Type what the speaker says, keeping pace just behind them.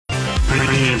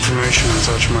Any information and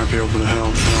such might be able to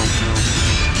help.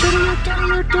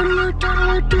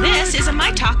 This is a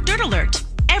My Talk Dirt Alert.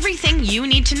 Everything you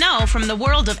need to know from the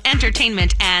world of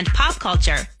entertainment and pop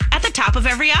culture at the top of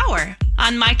every hour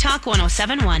on My Talk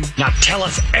 1071. Now tell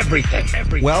us everything.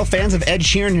 Well, fans of Ed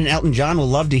Sheeran and Elton John will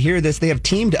love to hear this. They have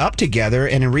teamed up together.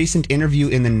 In a recent interview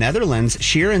in the Netherlands,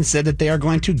 Sheeran said that they are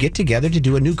going to get together to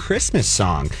do a new Christmas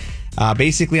song.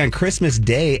 Basically, on Christmas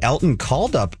Day, Elton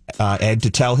called up Ed to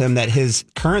tell him that his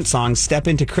current song, Step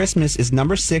Into Christmas, is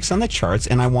number 6 on the charts,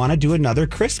 and I want to do another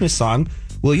Christmas song.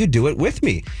 Will you do it with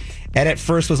me? Ed at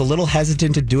first was a little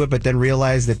hesitant to do it, but then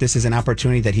realized that this is an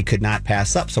opportunity that he could not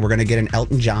pass up. So we're going to get an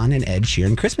Elton John and Ed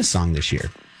Sheeran Christmas song this year.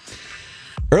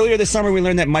 Earlier this summer, we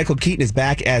learned that Michael Keaton is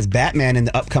back as Batman in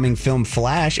the upcoming film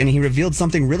Flash, and he revealed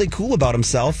something really cool about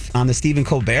himself on the Stephen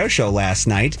Colbert Show last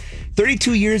night.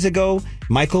 32 years ago,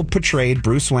 Michael portrayed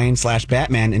Bruce Wayne /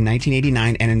 Batman in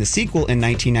 1989 and in the sequel in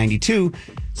 1992.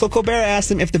 So Colbert asked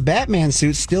him if the Batman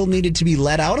suit still needed to be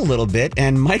let out a little bit,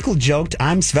 and Michael joked,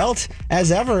 "I'm svelte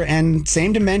as ever, and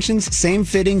same dimensions, same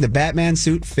fitting. The Batman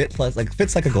suit fits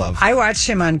like a glove." I watched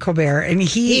him on Colbert, and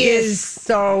he is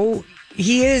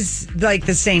like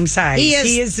the same size.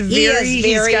 He's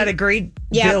got a great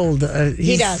build.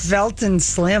 He does. Svelte and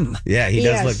slim. Yeah, he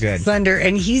does look good. Slender,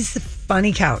 and he's the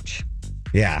funny couch.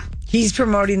 Yeah. He's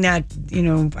promoting that,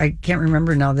 I can't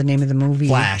remember now the name of the movie.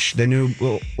 Flash, the new...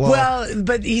 Well,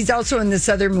 but he's also in this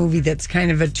other movie that's kind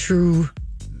of a true...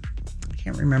 I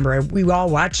can't remember. We all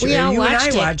watched it. We all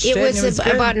watched it. It was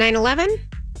about 9/11?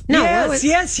 No.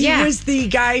 Yes. He was the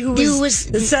guy who was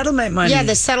the settlement money. Yeah,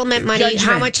 the settlement money. Judgment.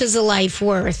 How much is a life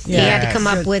worth? He had to come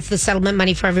up with the settlement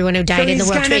money for everyone who died in the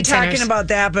World Trade Center. He's kind of talking about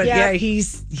that, but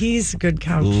he's a good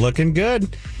couch. Looking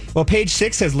good. Well, Page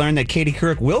Six has learned that Katie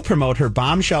Couric will promote her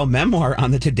bombshell memoir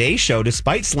on the Today Show,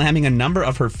 despite slamming a number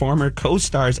of her former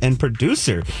co-stars and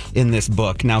producer in this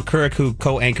book. Now, Couric, who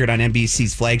co-anchored on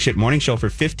NBC's flagship morning show for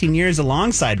 15 years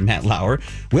alongside Matt Lauer,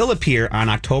 will appear on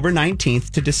October 19th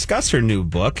to discuss her new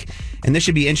book. And this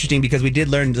should be interesting because we did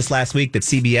learn just last week that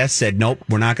CBS said, nope,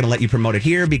 we're not going to let you promote it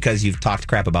here because you've talked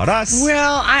crap about us.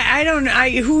 Well, I don't know.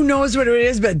 Who knows what it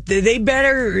is, but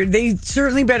they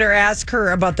certainly better ask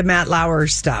her about the Matt Lauer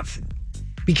stuff.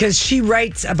 Because she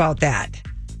writes about that.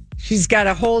 She's got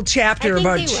a whole chapter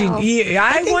about. I think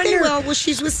they will. Well,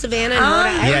 she's with Savannah and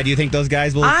Hoda. Yeah, do you think those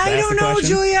guys will? I don't know, question?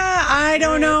 Julia. I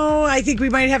don't know. I think we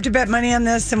might have to bet money on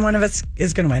this, and one of us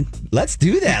is going to win. Let's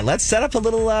do that. Let's set up a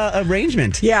little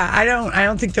arrangement. Yeah, I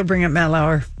don't think they'll bring up Matt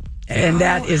Lauer, and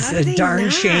that is a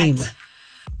darn shame.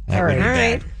 All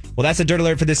right. Well, that's a Dirt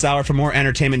Alert for this hour. For more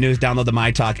entertainment news, download the My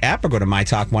Talk app or go to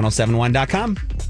mytalk1071.com.